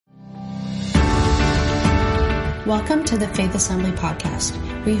Welcome to the Faith Assembly podcast.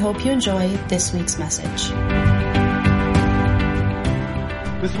 We hope you enjoy this week's message.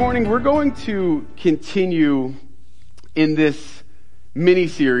 This morning we're going to continue in this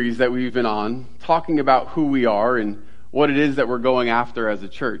mini-series that we've been on, talking about who we are and what it is that we're going after as a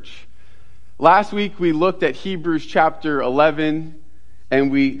church. Last week we looked at Hebrews chapter 11,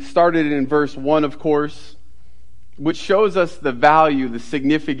 and we started in verse 1, of course, which shows us the value, the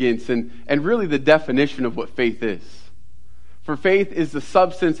significance, and really the definition of what faith is. For faith is the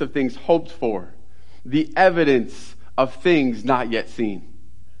substance of things hoped for, the evidence of things not yet seen.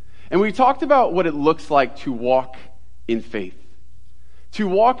 And we talked about what it looks like to walk in faith. To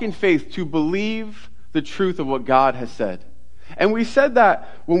walk in faith, to believe the truth of what God has said. And we said that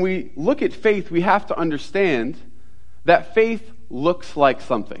when we look at faith, we have to understand that faith looks like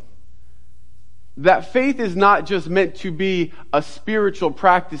something. That faith is not just meant to be a spiritual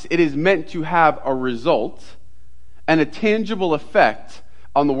practice, it is meant to have a result and a tangible effect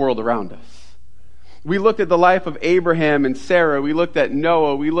on the world around us. We looked at the life of Abraham and Sarah, we looked at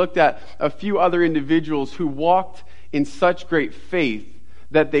Noah, we looked at a few other individuals who walked in such great faith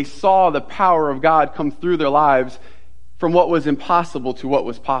that they saw the power of God come through their lives from what was impossible to what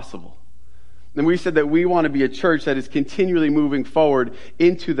was possible. And we said that we want to be a church that is continually moving forward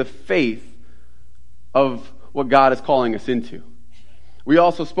into the faith of what God is calling us into. We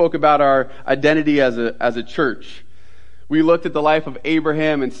also spoke about our identity as a church. We looked at the life of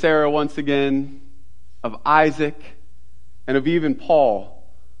Abraham and Sarah once again, of Isaac, and of even Paul,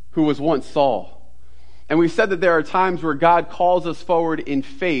 who was once Saul. And we said that there are times where God calls us forward in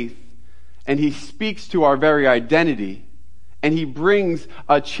faith, and He speaks to our very identity, and He brings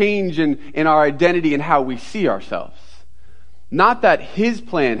a change in our identity and how we see ourselves. Not that His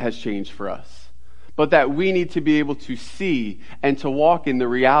plan has changed for us, but that we need to be able to see and to walk in the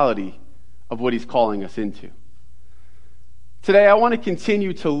reality of what He's calling us into. Today, I want to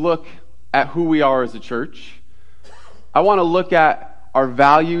continue to look at who we are as a church. I want to look at our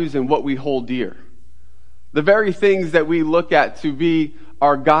values and what we hold dear. The very things that we look at to be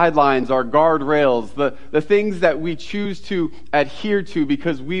our guidelines, our guardrails, the things that we choose to adhere to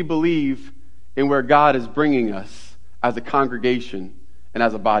because we believe in where God is bringing us as a congregation and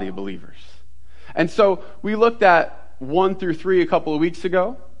as a body of believers. And so we looked at 1 through 3 a couple of weeks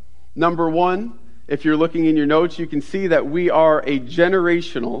ago. Number 1, if you're looking in your notes, you can see that we are a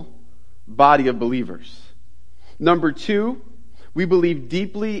generational body of believers. Number 2, we believe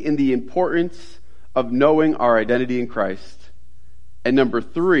deeply in the importance of knowing our identity in Christ. And number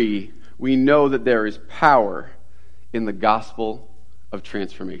 3, we know that there is power in the gospel of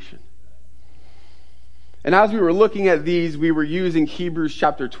transformation. And as we were looking at these, we were using Hebrews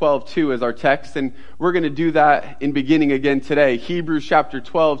chapter 12:2 as our text, and we're going to do that in beginning again today. Hebrews chapter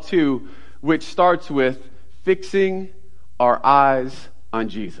 12:2, which starts with fixing our eyes on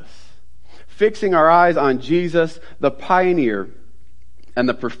Jesus. Fixing our eyes on Jesus, the pioneer and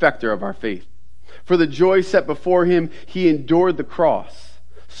the perfecter of our faith. For the joy set before Him, He endured the cross,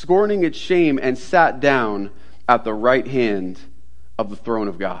 scorning its shame, and sat down at the right hand of the throne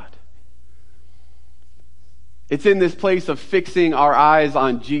of God. It's in this place of fixing our eyes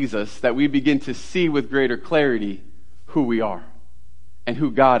on Jesus that we begin to see with greater clarity who we are and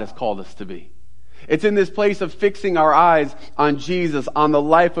who God has called us to be. It's in this place of fixing our eyes on Jesus, on the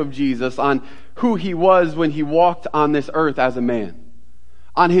life of Jesus, on who He was when He walked on this earth as a man,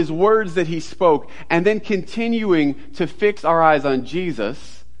 on His words that He spoke, and then continuing to fix our eyes on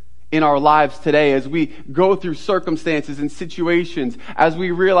Jesus in our lives today as we go through circumstances and situations, as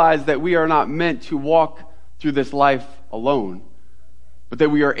we realize that we are not meant to walk through this life alone, but that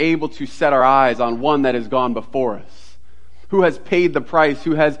we are able to set our eyes on one that has gone before us, who has paid the price,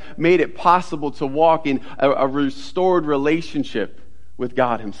 who has made it possible to walk in a restored relationship with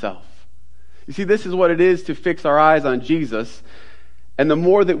God Himself. You see, this is what it is to fix our eyes on Jesus, and the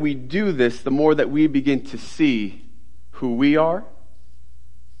more that we do this, the more that we begin to see who we are,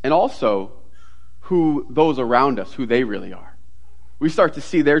 and also who those around us, who they really are. We start to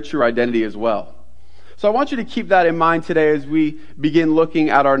see their true identity as well. So I want you to keep that in mind today as we begin looking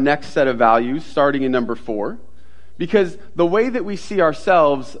at our next set of values, starting in number 4, because the way that we see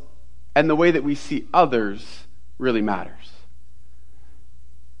ourselves and the way that we see others really matters.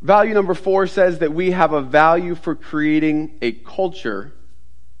 Value number 4 says that we have a value for creating a culture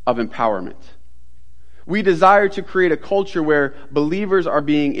of empowerment. We desire to create a culture where believers are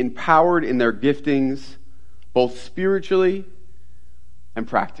being empowered in their giftings, both spiritually and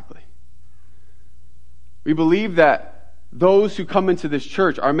practically. We believe that those who come into this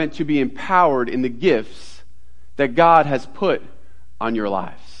church are meant to be empowered in the gifts that God has put on your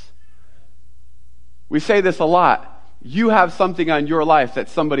lives. We say this a lot. You have something on your life that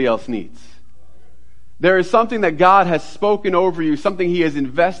somebody else needs. There is something that God has spoken over you, something He has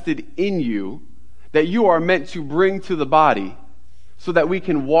invested in you that you are meant to bring to the body so that we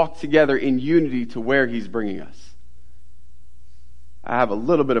can walk together in unity to where He's bringing us. I have a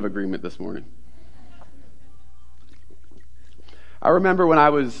little bit of agreement this morning. I remember when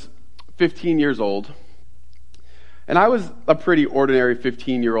I was 15 years old, and I was a pretty ordinary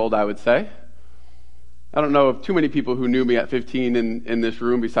 15-year-old, I would say. I don't know of too many people who knew me at 15 in this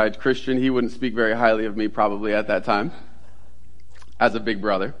room besides Christian. He wouldn't speak very highly of me probably at that time as a big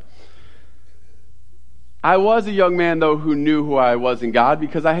brother. I was a young man, though, who knew who I was in God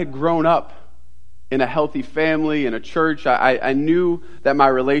because I had grown up in a healthy family, in a church. I knew that my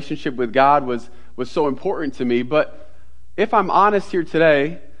relationship with God was so important to me. But if I'm honest here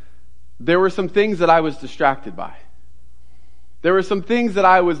today, there were some things that I was distracted by. There were some things that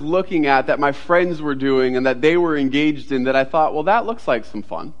I was looking at that my friends were doing and that they were engaged in that I thought, well, that looks like some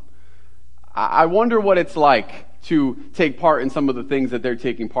fun. I wonder what it's like to take part in some of the things that they're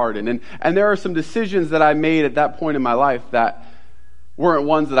taking part in. And there are some decisions that I made at that point in my life that weren't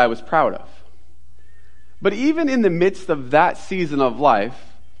ones that I was proud of. But even in the midst of that season of life,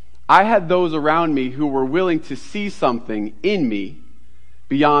 I had those around me who were willing to see something in me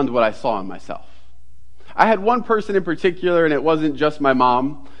beyond what I saw in myself. I had one person in particular, and it wasn't just my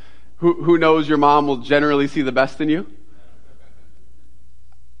mom. Who knows your mom will generally see the best in you?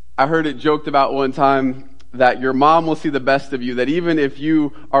 I heard it joked about one time that your mom will see the best of you, that even if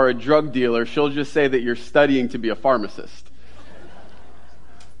you are a drug dealer, she'll just say that you're studying to be a pharmacist.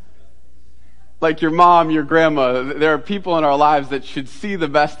 Like your mom, your grandma, there are people in our lives that should see the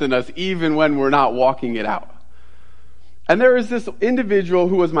best in us even when we're not walking it out. And there was this individual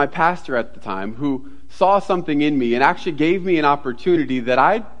who was my pastor at the time who saw something in me and actually gave me an opportunity that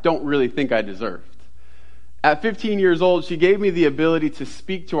I don't really think I deserved. At 15 years old, she gave me the ability to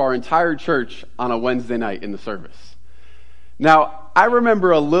speak to our entire church on a Wednesday night in the service. Now, I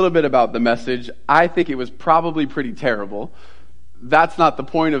remember a little bit about the message. I think it was probably pretty terrible. That's not the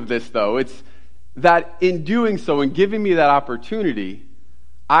point of this, though. It's that in doing so and giving me that opportunity,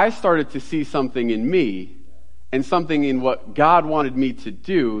 I started to see something in me and something in what God wanted me to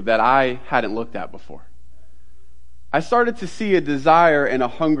do that I hadn't looked at before. I started to see a desire and a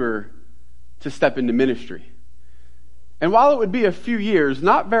hunger to step into ministry. And while it would be a few years,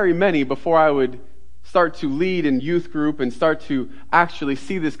 not very many, before I would start to lead in youth group and start to actually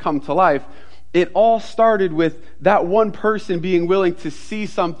see this come to life, it all started with that one person being willing to see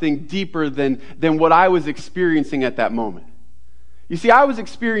something deeper than what I was experiencing at that moment. You see, I was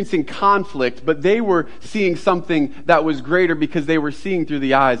experiencing conflict, but they were seeing something that was greater because they were seeing through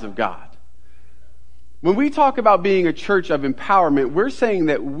the eyes of God. When we talk about being a church of empowerment, we're saying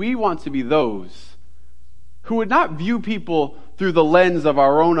that we want to be those who would not view people through the lens of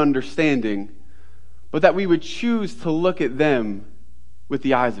our own understanding, but that we would choose to look at them with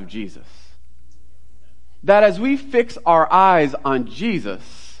the eyes of Jesus. That as we fix our eyes on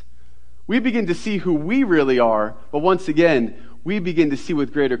Jesus, we begin to see who we really are, but once again, we begin to see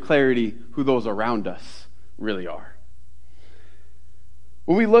with greater clarity who those around us really are.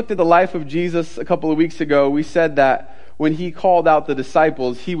 When we looked at the life of Jesus a couple of weeks ago, we said that when He called out the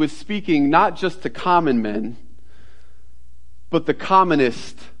disciples, He was speaking not just to common men, but the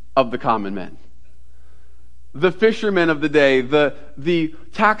commonest of the common men. The fishermen of the day, the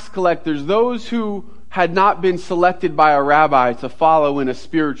tax collectors, those who had not been selected by a rabbi to follow in a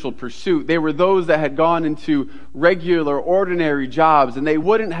spiritual pursuit. They were those that had gone into regular, ordinary jobs, and they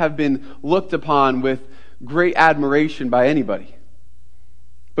wouldn't have been looked upon with great admiration by anybody.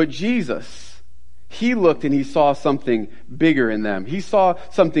 But Jesus, He looked and He saw something bigger in them. He saw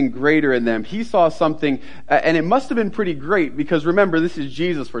something greater in them. He saw something, and it must have been pretty great, because remember, this is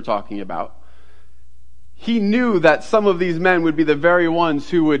Jesus we're talking about. He knew that some of these men would be the very ones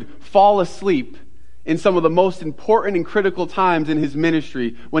who would fall asleep in some of the most important and critical times in His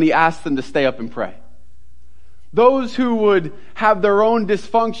ministry when He asked them to stay up and pray. Those who would have their own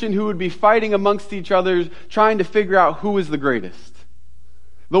dysfunction, who would be fighting amongst each other, trying to figure out who is the greatest.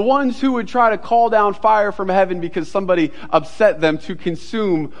 The ones who would try to call down fire from heaven because somebody upset them to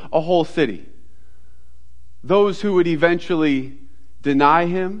consume a whole city. Those who would eventually deny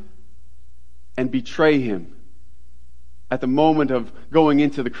Him and betray Him at the moment of going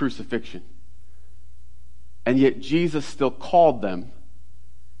into the crucifixion. And yet Jesus still called them.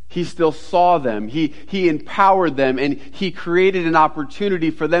 He still saw them. He empowered them, and He created an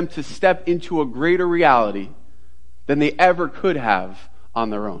opportunity for them to step into a greater reality than they ever could have on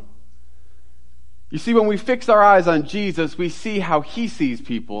their own. You see, when we fix our eyes on Jesus, we see how he sees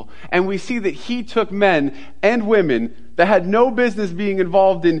people, and we see that he took men and women that had no business being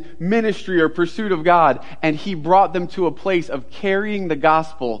involved in ministry or pursuit of God, and he brought them to a place of carrying the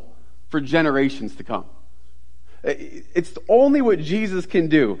gospel for generations to come. It's only what Jesus can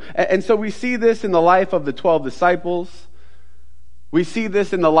do. And so we see this in the life of the 12 disciples. We see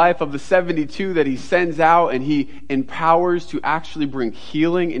this in the life of the 72 that he sends out and he empowers to actually bring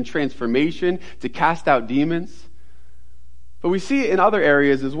healing and transformation, to cast out demons. But we see it in other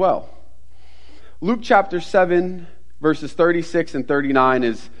areas as well. Luke chapter 7, verses 36 and 39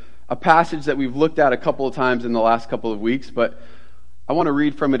 is a passage that we've looked at a couple of times in the last couple of weeks, but I want to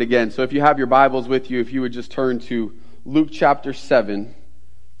read from it again. So if you have your Bibles with you, if you would just turn to Luke chapter 7,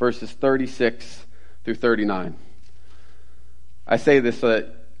 verses 36 through 39. I say this so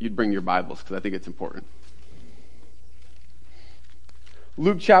that you'd bring your Bibles, because I think it's important.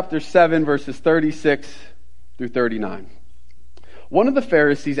 Luke chapter 7, verses 36 through 39. One of the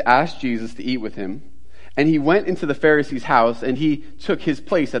Pharisees asked Jesus to eat with him, and he went into the Pharisee's house, and he took his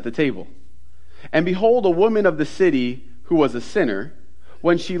place at the table. And behold, a woman of the city who was a sinner,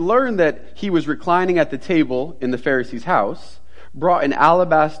 when she learned that he was reclining at the table in the Pharisee's house, brought an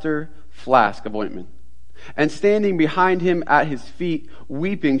alabaster flask of ointment. And standing behind him at his feet,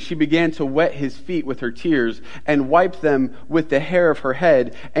 weeping, she began to wet his feet with her tears, and wiped them with the hair of her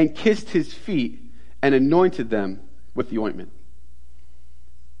head, and kissed his feet, and anointed them with the ointment.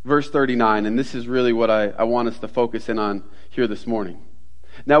 Verse 39, and this is really what I want us to focus in on here this morning.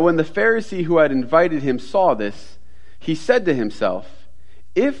 Now when the Pharisee who had invited him saw this, he said to himself,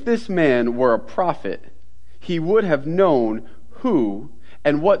 "If this man were a prophet, he would have known who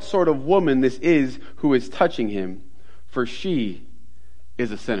and what sort of woman this is who is touching him, for she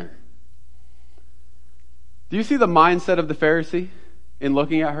is a sinner." Do you see the mindset of the Pharisee in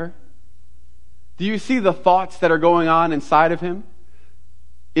looking at her? Do you see the thoughts that are going on inside of him?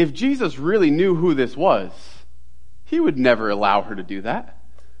 If Jesus really knew who this was, he would never allow her to do that.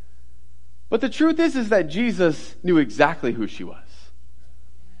 But the truth is that Jesus knew exactly who she was.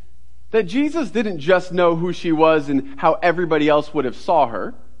 That Jesus didn't just know who she was and how everybody else would have saw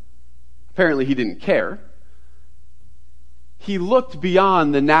her. Apparently he didn't care. He looked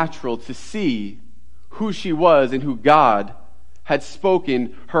beyond the natural to see who she was and who God had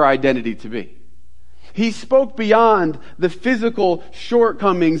spoken her identity to be. He spoke beyond the physical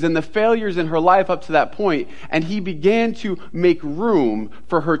shortcomings and the failures in her life up to that point, and he began to make room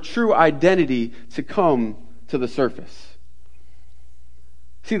for her true identity to come to the surface.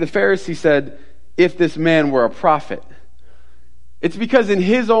 See, the Pharisee said, "If this man were a prophet." It's because in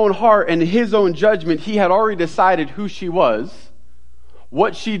his own heart and his own judgment, he had already decided who she was,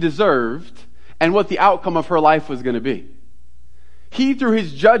 what she deserved, and what the outcome of her life was going to be. He, through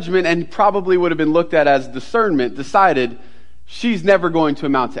his judgment, and probably would have been looked at as discernment, decided she's never going to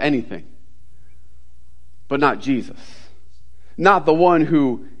amount to anything. But not Jesus. Not the one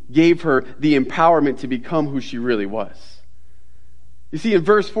who gave her the empowerment to become who she really was. You see, in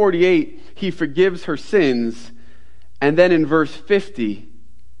verse 48, he forgives her sins, and then in verse 50,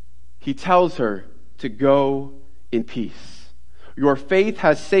 he tells her to go in peace. Your faith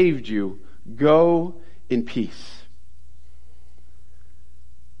has saved you. Go in peace.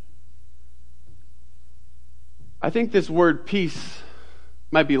 I think this word peace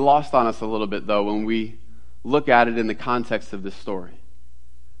might be lost on us a little bit, though, when we look at it in the context of this story.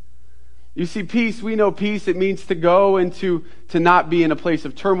 You see, peace, we know peace, it means to go and to not be in a place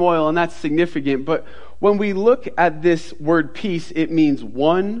of turmoil, and that's significant. But when we look at this word peace, it means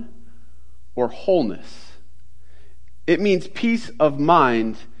one or wholeness. It means peace of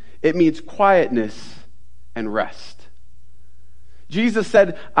mind. It means quietness and rest. Jesus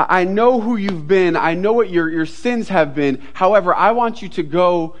said, "I know who you've been. I know what your sins have been. However, I want you to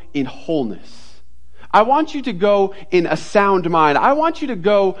go in wholeness. I want you to go in a sound mind. I want you to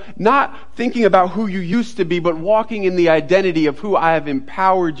go not thinking about who you used to be, but walking in the identity of who I have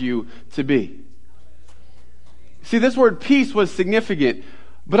empowered you to be." See, this word peace was significant,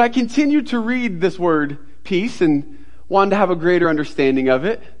 but I continued to read this word peace and wanted to have a greater understanding of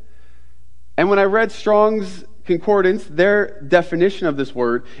it. And when I read Strong's Concordance, their definition of this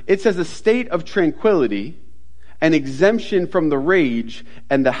word, it says a state of tranquility, an exemption from the rage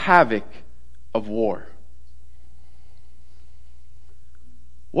and the havoc of war.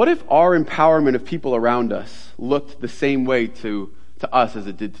 What if our empowerment of people around us looked the same way to us as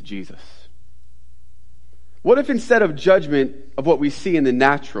it did to Jesus? What if instead of judgment of what we see in the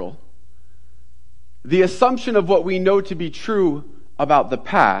natural, the assumption of what we know to be true about the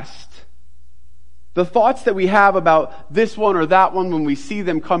past, The thoughts that we have about this one or that one when we see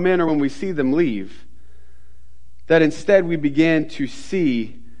them come in or when we see them leave, that instead we begin to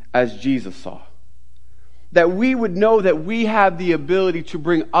see as Jesus saw. That we would know that we have the ability to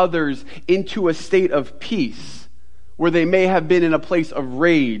bring others into a state of peace where they may have been in a place of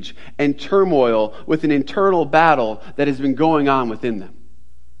rage and turmoil with an internal battle that has been going on within them.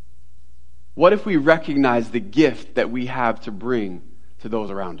 What if we recognize the gift that we have to bring to those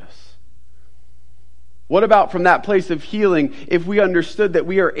around us? What about from that place of healing if we understood that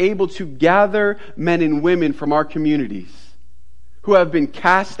we are able to gather men and women from our communities who have been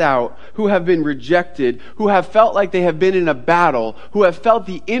cast out, who have been rejected, who have felt like they have been in a battle, who have felt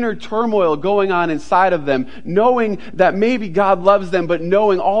the inner turmoil going on inside of them, knowing that maybe God loves them, but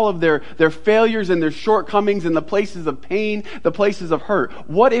knowing all of their failures and their shortcomings and the places of pain, the places of hurt.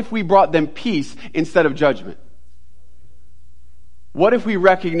 What if we brought them peace instead of judgment? What if we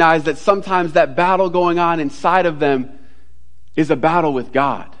recognize that sometimes that battle going on inside of them is a battle with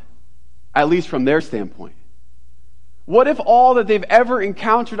God, at least from their standpoint? What if all that they've ever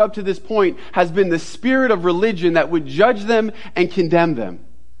encountered up to this point has been the spirit of religion that would judge them and condemn them,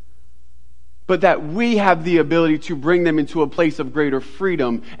 but that we have the ability to bring them into a place of greater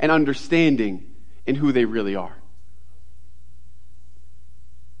freedom and understanding in who they really are?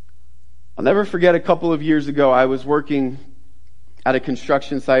 I'll never forget a couple of years ago, I was working at a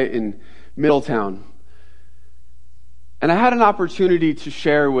construction site in Middletown. And I had an opportunity to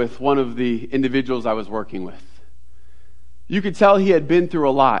share with one of the individuals I was working with. You could tell he had been through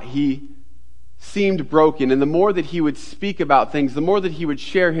a lot. He seemed broken. And the more that he would speak about things, the more that he would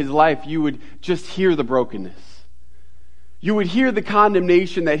share his life, you would just hear the brokenness. You would hear the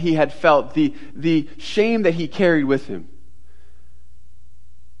condemnation that he had felt, the shame that he carried with him.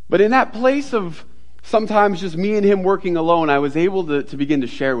 But in that place of sometimes just me and him working alone, I was able to begin to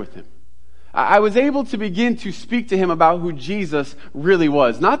share with him. I was able to begin to speak to him about who Jesus really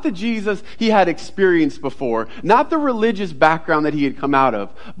was. Not the Jesus he had experienced before, not the religious background that he had come out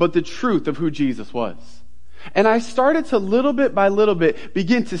of, but the truth of who Jesus was. And I started to little bit by little bit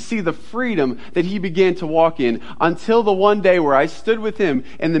begin to see the freedom that he began to walk in, until the one day where I stood with him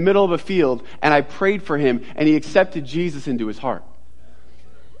in the middle of a field and I prayed for him and he accepted Jesus into his heart.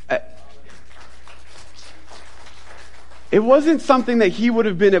 It wasn't something that he would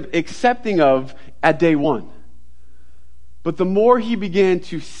have been accepting of at day one. But the more he began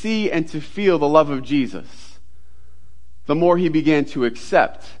to see and to feel the love of Jesus, the more he began to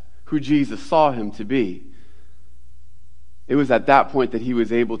accept who Jesus saw him to be. It was at that point that he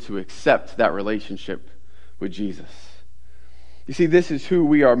was able to accept that relationship with Jesus. You see, this is who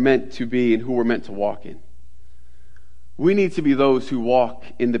we are meant to be and who we're meant to walk in. We need to be those who walk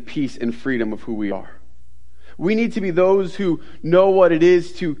in the peace and freedom of who we are. We need to be those who know what it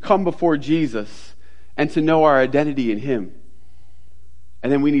is to come before Jesus and to know our identity in him.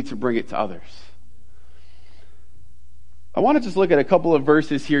 And then we need to bring it to others. I want to just look at a couple of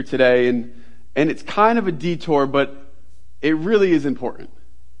verses here today, and it's kind of a detour, but it really is important.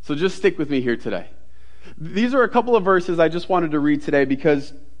 So just stick with me here today. These are a couple of verses I just wanted to read today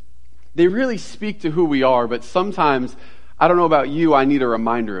because they really speak to who we are, but sometimes, I don't know about you, I need a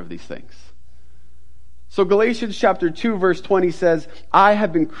reminder of these things. So Galatians chapter 2 verse 20 says, I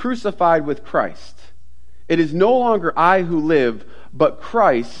have been crucified with Christ. It is no longer I who live, but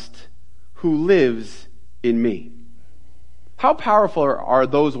Christ who lives in me. How powerful are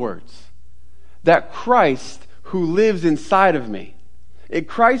those words? That Christ who lives inside of me.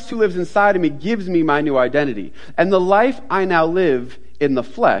 Christ who lives inside of me gives me my new identity. And the life I now live in the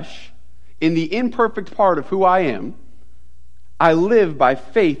flesh, in the imperfect part of who I am, I live by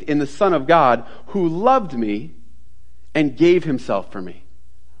faith in the Son of God who loved me and gave himself for me.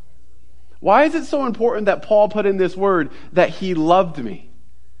 Why is it so important that Paul put in this word that he loved me?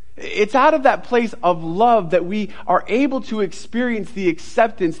 It's out of that place of love that we are able to experience the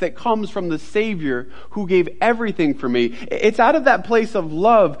acceptance that comes from the Savior who gave everything for me. It's out of that place of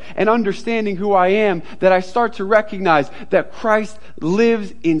love and understanding who I am that I start to recognize that Christ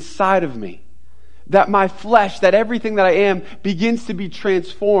lives inside of me. That my flesh, that everything that I am begins to be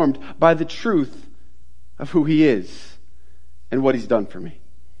transformed by the truth of who he is and what he's done for me.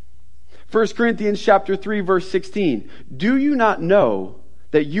 1 Corinthians chapter 3 verse 16. Do you not know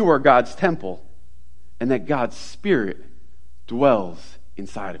that you are God's temple and that God's Spirit dwells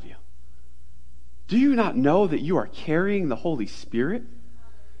inside of you? Do you not know that you are carrying the Holy Spirit?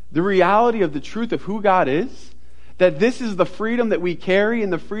 The reality of the truth of who God is? That this is the freedom that we carry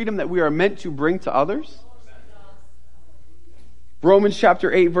and the freedom that we are meant to bring to others? Romans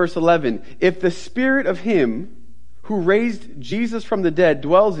chapter 8 verse 11. If the Spirit of him who raised Jesus from the dead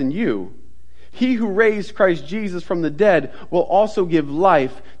dwells in you, He who raised Christ Jesus from the dead will also give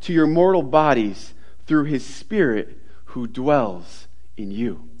life to your mortal bodies through his Spirit who dwells in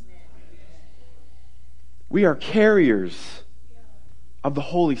you. We are carriers of the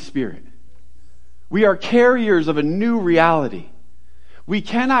Holy Spirit. We are carriers of a new reality. We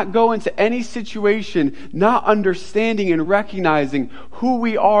cannot go into any situation not understanding and recognizing who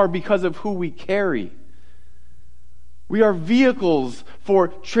we are because of who we carry. We are vehicles for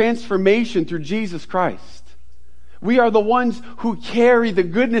transformation through Jesus Christ. We are the ones who carry the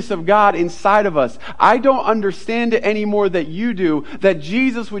goodness of God inside of us. I don't understand it any more than you do, that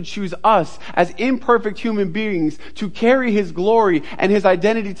Jesus would choose us as imperfect human beings to carry his glory and his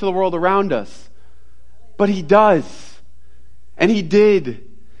identity to the world around us. But he does. And he did.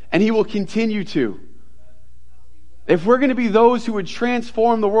 And he will continue to. If we're going to be those who would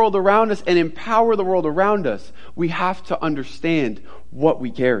transform the world around us and empower the world around us, we have to understand what we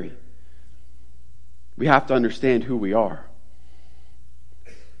carry. We have to understand who we are.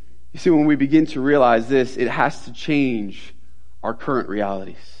 You see, when we begin to realize this, it has to change our current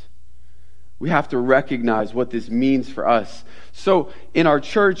realities. We have to recognize what this means for us. So in our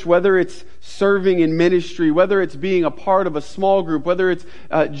church, whether it's serving in ministry, whether it's being a part of a small group, whether it's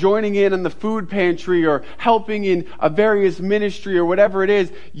joining in the food pantry or helping in a various ministry or whatever it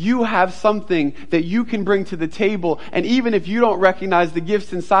is, you have something that you can bring to the table. And even if you don't recognize the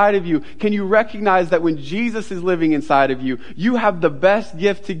gifts inside of you, can you recognize that when Jesus is living inside of you, you have the best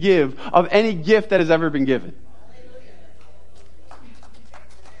gift to give of any gift that has ever been given?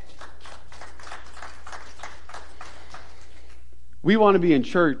 We want to be in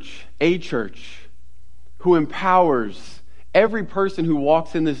church, a church, who empowers every person who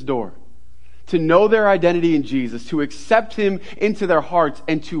walks in this door to know their identity in Jesus, to accept him into their hearts,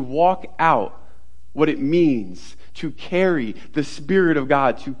 and to walk out what it means to carry the Spirit of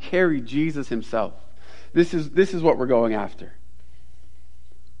God, to carry Jesus himself. This is what we're going after.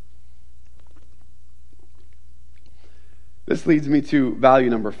 This leads me to value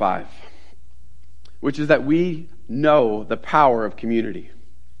number 5, which is that we know the power of community.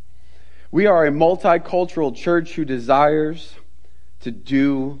 We are a multicultural church who desires to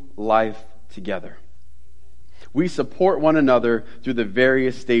do life together. We support one another through the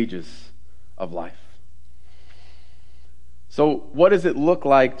various stages of life. So what does it look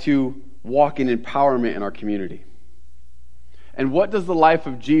like to walk in empowerment in our community? And what does the life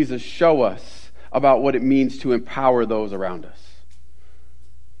of Jesus show us about what it means to empower those around us?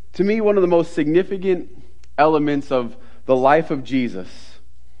 To me, one of the most significant elements of the life of Jesus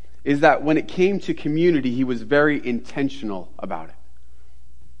is that when it came to community, he was very intentional about it.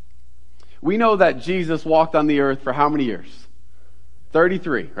 We know that Jesus walked on the earth for how many years?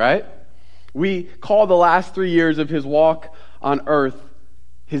 33, right? We call the last 3 years of his walk on earth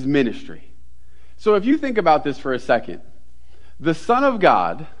his ministry. So if you think about this for a second, the Son of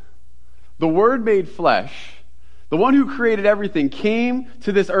God, the Word made flesh, the one who created everything, came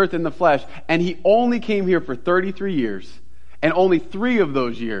to this earth in the flesh, and he only came here for 33 years, and only 3 of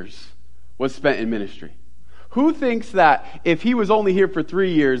those years was spent in ministry. Who thinks that if he was only here for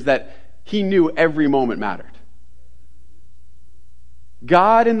 3 years, that he knew every moment mattered?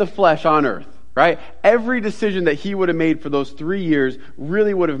 God in the flesh on earth, right? Every decision that he would have made for those 3 years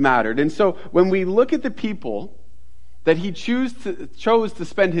really would have mattered. And so when we look at the people that he chose to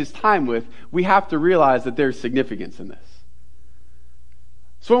spend his time with, we have to realize that there's significance in this.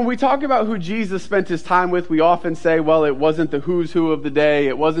 So when we talk about who Jesus spent his time with, we often say, well, it wasn't the who's who of the day,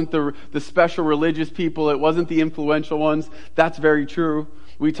 it wasn't the special religious people, it wasn't the influential ones. That's very true.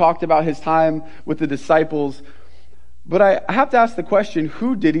 We talked about his time with the disciples. But I have to ask the question,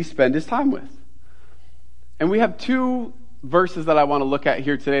 who did he spend his time with? And we have 2 verses that I want to look at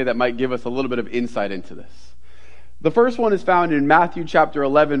here today that might give us a little bit of insight into this. The first one is found in Matthew chapter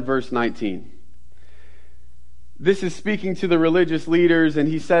 11, verse 19. This is speaking to the religious leaders, and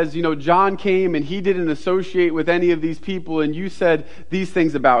he says, John came and he didn't associate with any of these people, and you said these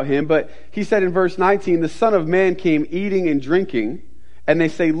things about him. But he said in verse 19, the Son of Man came eating and drinking, and they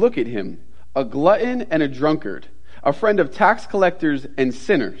say, look at him, a glutton and a drunkard, a friend of tax collectors and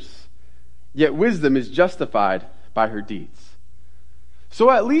sinners. Yet wisdom is justified by her deeds. So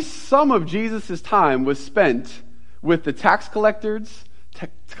at least some of Jesus' time was spent with the tax collectors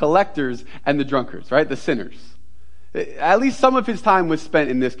and the drunkards, right? The sinners. At least some of his time was spent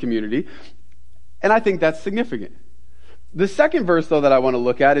in this community. And I think that's significant. The second verse, though, that I want to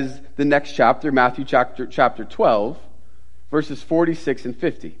look at is the next chapter, Matthew chapter 12, verses 46 and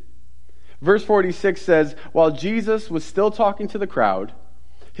 50. Verse 46 says, while Jesus was still talking to the crowd,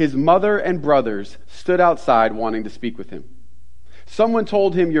 his mother and brothers stood outside wanting to speak with him. Someone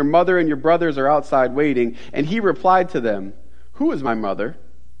told him, your mother and your brothers are outside waiting. And he replied to them, who is my mother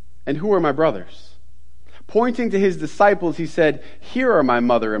and who are my brothers? Pointing to his disciples, he said, here are my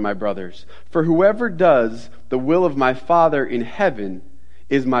mother and my brothers. For whoever does the will of my Father in heaven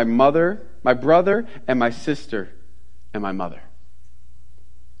is my mother, my brother, and my sister, and my mother.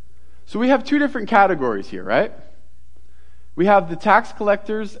 So we have two different categories here, right? We have the tax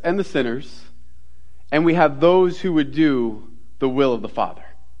collectors and the sinners, and we have those who would do the will of the Father.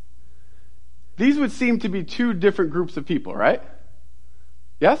 These would seem to be two different groups of people, right?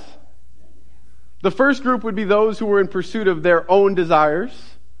 Yes? The first group would be those who were in pursuit of their own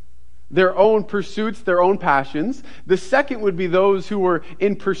desires, their own pursuits, their own passions. The second would be those who were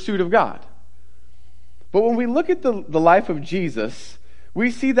in pursuit of God. But when we look at the life of Jesus, we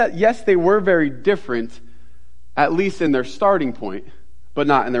see that, yes, they were very different, at least in their starting point, but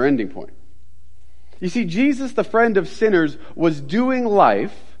not in their ending point. You see, Jesus, the friend of sinners, was doing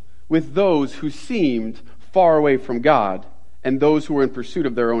life with those who seemed far away from God and those who were in pursuit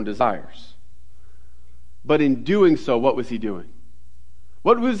of their own desires. But in doing so, what was he doing?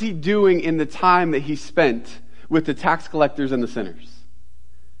 What was he doing in the time that he spent with the tax collectors and the sinners?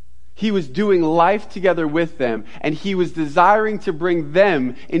 He was doing life together with them, and he was desiring to bring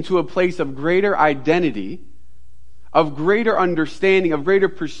them into a place of greater identity, of greater understanding, of greater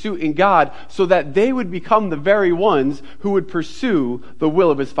pursuit in God, so that they would become the very ones who would pursue the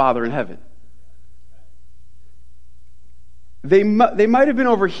will of his Father in heaven. They might have been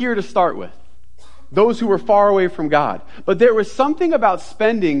over here to start with, those who were far away from God. But there was something about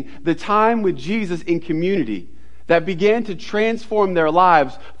spending the time with Jesus in community that began to transform their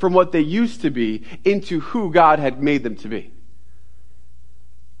lives from what they used to be into who God had made them to be.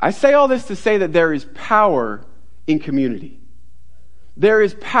 I say all this to say that there is power in community. There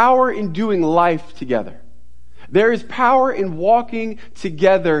is power in doing life together. There is power in walking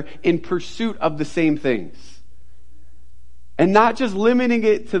together in pursuit of the same things. And not just limiting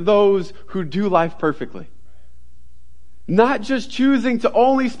it to those who do life perfectly. Not just choosing to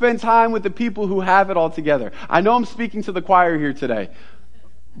only spend time with the people who have it all together. I know I'm speaking to the choir here today,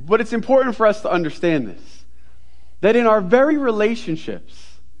 but it's important for us to understand this. That in our very relationships,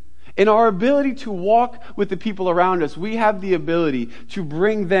 in our ability to walk with the people around us, we have the ability to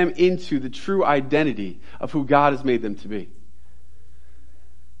bring them into the true identity of who God has made them to be.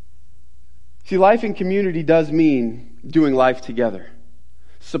 See, life in community does mean doing life together.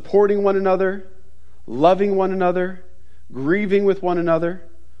 Supporting one another, loving one another, grieving with one another.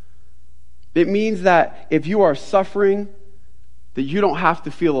 It means that if you are suffering, that you don't have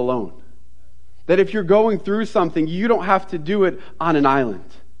to feel alone. That if you're going through something, you don't have to do it on an island.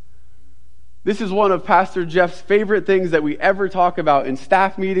 This is one of Pastor Jeff's favorite things that we ever talk about in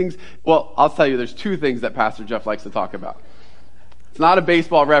staff meetings. Well, I'll tell you, there's two things that Pastor Jeff likes to talk about. It's not a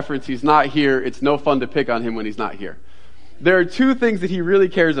baseball reference. He's not here. It's no fun to pick on him when he's not here. There are two things that he really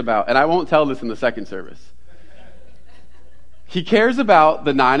cares about, and I won't tell this in the second service. He cares about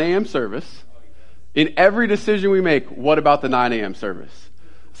the 9 a.m. service. In every decision we make, what about the 9 a.m. service?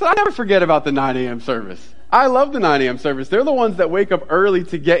 So I never forget about the 9 a.m. service. I love the 9 a.m. service. They're the ones that wake up early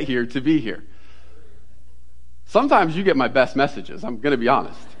to get here, to be here. Sometimes you get my best messages, I'm going to be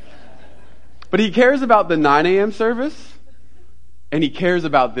honest. But he cares about the 9 a.m. service, and he cares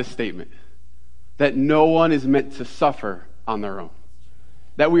about this statement, that no one is meant to suffer on their own.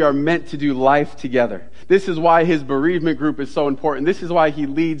 That we are meant to do life together. This is why his bereavement group is so important. This is why he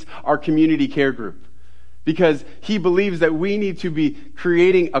leads our community care group. Because he believes that we need to be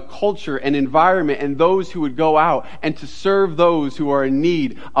creating a culture, an environment, and those who would go out and to serve those who are in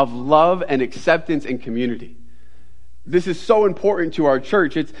need of love and acceptance and community. This is so important to our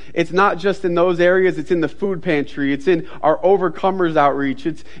church. It's not just in those areas. It's in the food pantry. It's in our Overcomers outreach.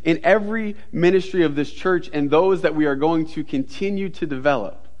 It's in every ministry of this church and those that we are going to continue to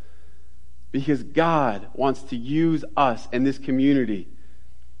develop. Because God wants to use us and this community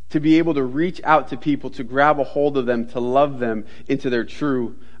to be able to reach out to people, to grab a hold of them, to love them into their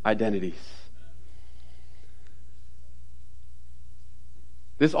true identities.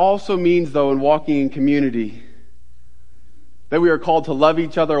 This also means, though, in walking in community, that we are called to love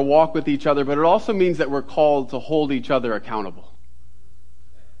each other, walk with each other, but it also means that we're called to hold each other accountable.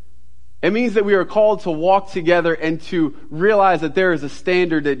 It means that we are called to walk together and to realize that there is a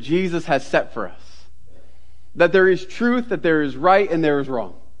standard that Jesus has set for us. That there is truth, that there is right, and there is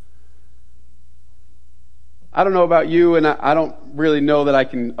wrong. I don't know about you, and I don't really know that I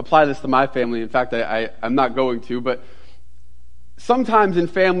can apply this to my family. In fact, I'm not going to, but sometimes in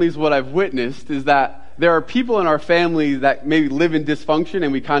families what I've witnessed is that there are people in our family that maybe live in dysfunction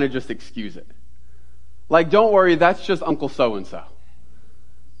and we kind of just excuse it. Like, don't worry, that's just Uncle so-and-so.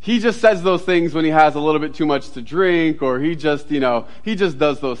 He just says those things when he has a little bit too much to drink, or he just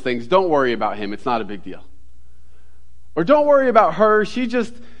does those things. Don't worry about him. It's not a big deal. Or don't worry about her. She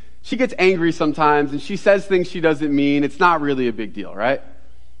gets angry sometimes and she says things she doesn't mean. It's not really a big deal, right?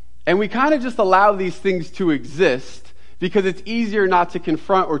 And we kind of just allow these things to exist because it's easier not to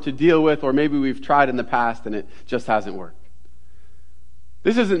confront or to deal with, or maybe we've tried in the past and it just hasn't worked.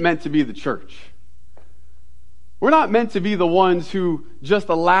 This isn't meant to be the church. We're not meant to be the ones who just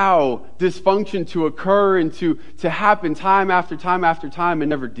allow dysfunction to occur and to happen time after time after time and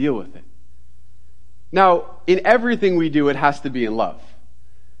never deal with it. Now, in everything we do, it has to be in love.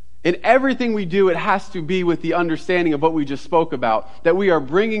 In everything we do, it has to be with the understanding of what we just spoke about, that we are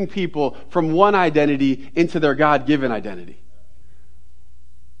bringing people from one identity into their God-given identity.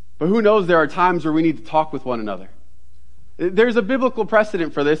 But who knows, there are times where we need to talk with one another. There's a biblical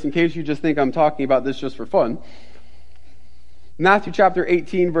precedent for this, in case you just think I'm talking about this just for fun. Matthew chapter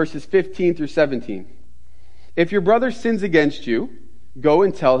 18, verses 15 through 17. If your brother sins against you, go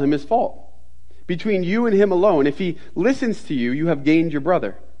and tell him his fault. Between you and him alone, if he listens to you, you have gained your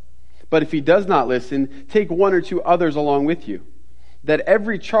brother. But if he does not listen, take one or two others along with you, that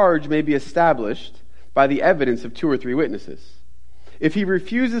every charge may be established by the evidence of 2 or 3 witnesses. If he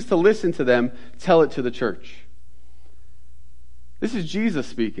refuses to listen to them, tell it to the church. This is Jesus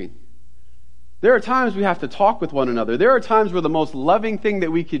speaking. There are times we have to talk with one another. There are times where the most loving thing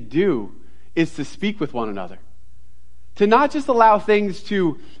that we could do is to speak with one another. To not just allow things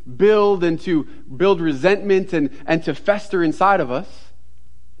to build and to build resentment and to fester inside of us,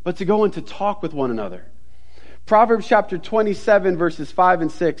 but to go and to talk with one another. Proverbs chapter 27, verses 5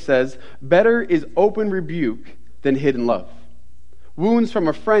 and 6 says, "Better is open rebuke than hidden love. Wounds from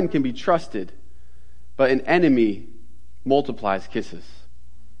a friend can be trusted, but an enemy multiplies kisses."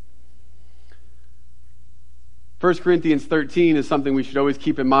 1 Corinthians 13 is something we should always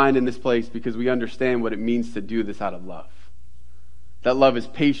keep in mind in this place, because we understand what it means to do this out of love. That love is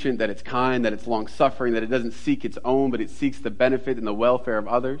patient, that it's kind, that it's long-suffering, that it doesn't seek its own, but it seeks the benefit and the welfare of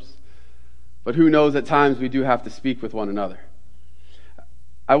others. But who knows, at times we do have to speak with one another.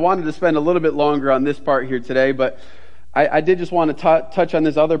 I wanted to spend a little bit longer on this part here today, but I did just want to touch on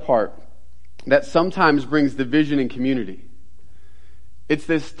this other part that sometimes brings division in community. It's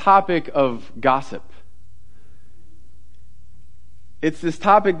this topic of gossip. It's this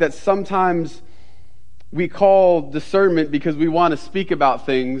topic that sometimes we call discernment because we want to speak about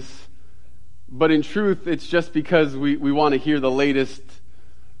things, but in truth, it's just because we want to hear the latest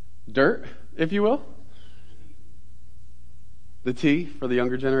dirt, if you will. The tea for the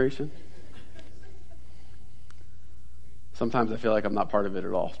younger generation. Sometimes I feel like I'm not part of it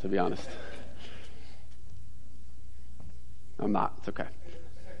at all, to be honest. I'm not. It's okay.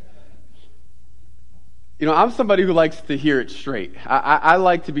 I'm somebody who likes to hear it straight. I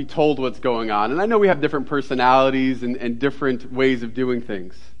like to be told what's going on. And I know we have different personalities and different ways of doing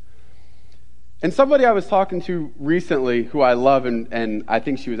things. And somebody I was talking to recently, who I love, and I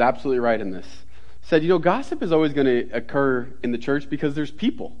think she was absolutely right in this, said, gossip is always going to occur in the church because there's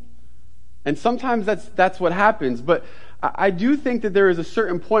people. And sometimes that's what happens. But I do think that there is a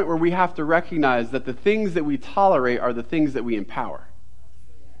certain point where we have to recognize that the things that we tolerate are the things that we empower.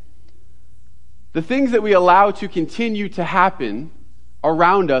 The things that we allow to continue to happen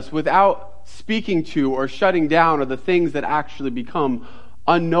around us without speaking to or shutting down are the things that actually become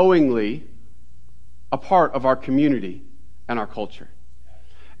unknowingly a part of our community and our culture.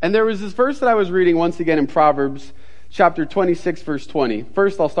 And there was this verse that I was reading once again in Proverbs chapter 26, verse 20.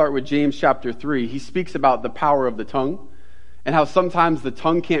 First, I'll start with James chapter 3. He speaks about the power of the tongue and how sometimes the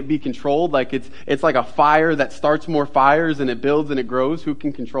tongue can't be controlled. Like it's like a fire that starts more fires and it builds and it grows. Who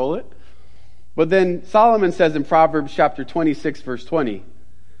can control it? But then Solomon says in Proverbs chapter 26, verse 20,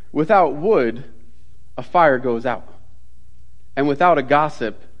 "Without wood, a fire goes out, and without a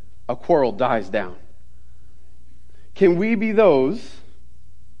gossip, a quarrel dies down." Can we be those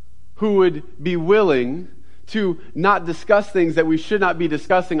who would be willing to not discuss things that we should not be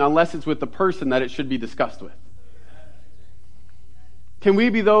discussing unless it's with the person that it should be discussed with? Can we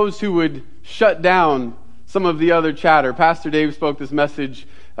be those who would shut down some of the other chatter? Pastor Dave spoke this message,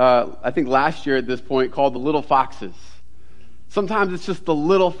 I think last year at this point, called the little foxes. Sometimes it's just the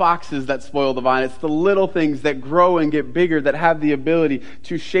little foxes that spoil the vine. It's the little things that grow and get bigger that have the ability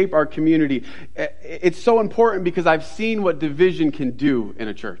to shape our community. It's so important because I've seen what division can do in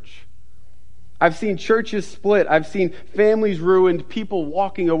a church. I've seen churches split. I've seen families ruined, people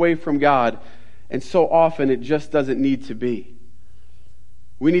walking away from God. And so often it just doesn't need to be.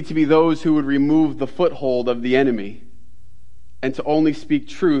 We need to be those who would remove the foothold of the enemy and to only speak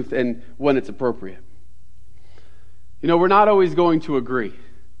truth and when it's appropriate. We're not always going to agree.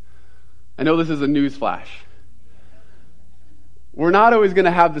 I know this is a news flash. We're not always going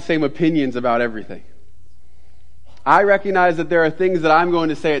to have the same opinions about everything. I recognize that there are things that I'm going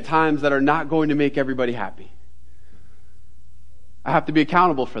to say at times that are not going to make everybody happy. I have to be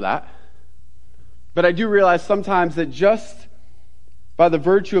accountable for that. But I do realize sometimes that just by the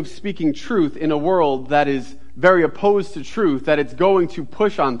virtue of speaking truth in a world that is very opposed to truth, that it's going to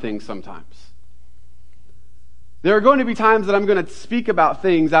push on things sometimes. There are going to be times that I'm going to speak about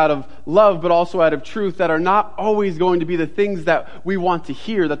things out of love, but also out of truth, that are not always going to be the things that we want to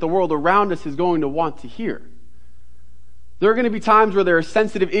hear, that the world around us is going to want to hear. There are going to be times where there are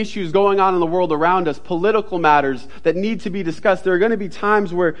sensitive issues going on in the world around us, political matters that need to be discussed. There are going to be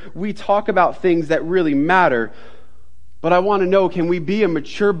times where we talk about things that really matter. But I want to know, can we be a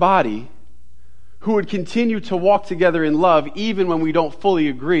mature body who would continue to walk together in love even when we don't fully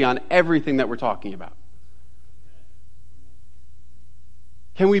agree on everything that we're talking about?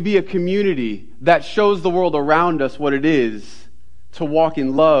 Can we be a community that shows the world around us what it is to walk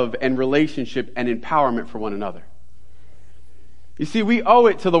in love and relationship and empowerment for one another? You see, we owe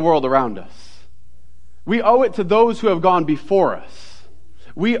it to the world around us. We owe it to those who have gone before us.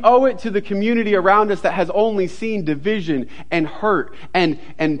 We owe it to the community around us that has only seen division and hurt and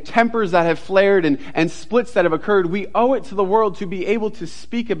tempers that have flared and splits that have occurred. We owe it to the world to be able to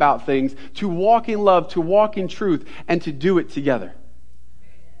speak about things, to walk in love, to walk in truth, and to do it together.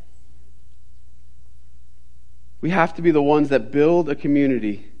 We have to be the ones that build a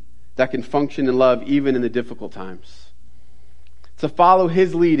community that can function in love even in the difficult times. To follow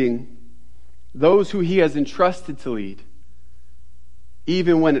His leading, those who He has entrusted to lead,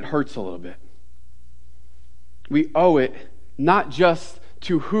 even when it hurts a little bit. We owe it not just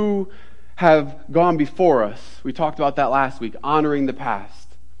to who have gone before us. We talked about that last week, honoring the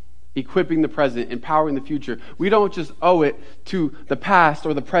past, equipping the present, empowering the future. We don't just owe it to the past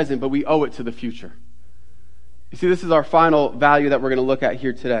or the present, but we owe it to the future. You see, this is our final value that we're going to look at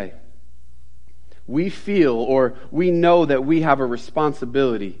here today. We feel, or we know, that we have a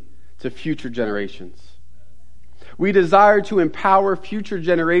responsibility to future generations. We desire to empower future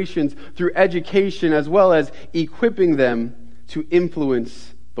generations through education as well as equipping them to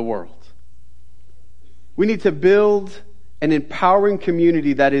influence the world. We need to build an empowering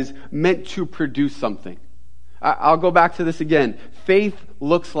community that is meant to produce something. I'll go back to this again. Faith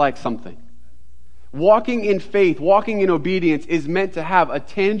looks like something. Walking in faith, walking in obedience is meant to have a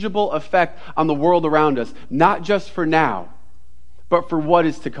tangible effect on the world around us, not just for now, but for what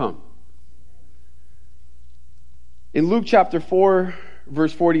is to come. In Luke chapter 4,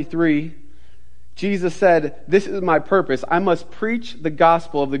 verse 43, Jesus said, "This is my purpose. I must preach the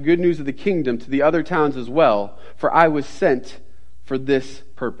gospel of the good news of the kingdom to the other towns as well, for I was sent for this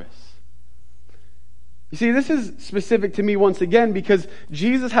purpose." You see, this is specific to me once again because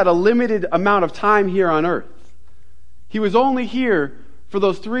Jesus had a limited amount of time here on earth. He was only here for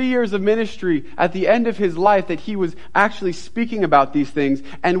those 3 years of ministry at the end of His life that He was actually speaking about these things.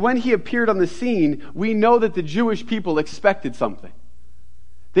 And when He appeared on the scene, we know that the Jewish people expected something.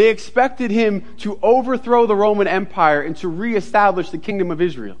 They expected Him to overthrow the Roman Empire and to reestablish the kingdom of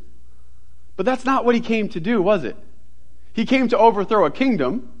Israel. But that's not what He came to do, was it? He came to overthrow a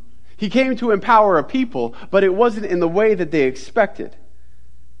kingdom. He came to empower a people, but it wasn't in the way that they expected.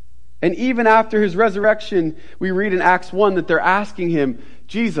 And even after His resurrection, we read in Acts 1 that they're asking Him,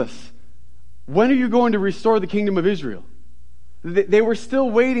 "Jesus, when are you going to restore the kingdom of Israel?" They were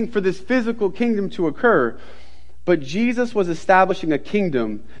still waiting for this physical kingdom to occur, but Jesus was establishing a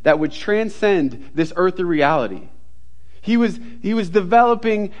kingdom that would transcend this earthly reality. He was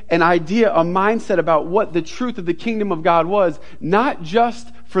developing an idea, a mindset about what the truth of the kingdom of God was, not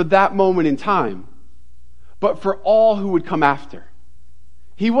just for that moment in time, but for all who would come after.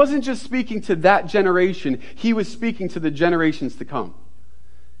 He wasn't just speaking to that generation, He was speaking to the generations to come.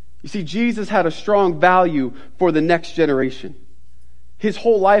 You see, Jesus had a strong value for the next generation. His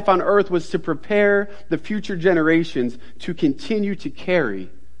whole life on earth was to prepare the future generations to continue to carry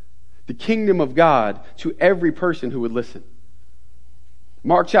the kingdom of God to every person who would listen.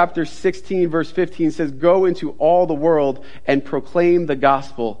 Mark chapter 16 verse 15 says, "Go into all the world and proclaim the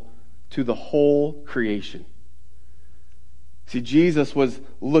gospel to the whole creation." See, Jesus was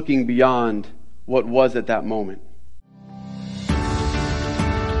looking beyond what was at that moment.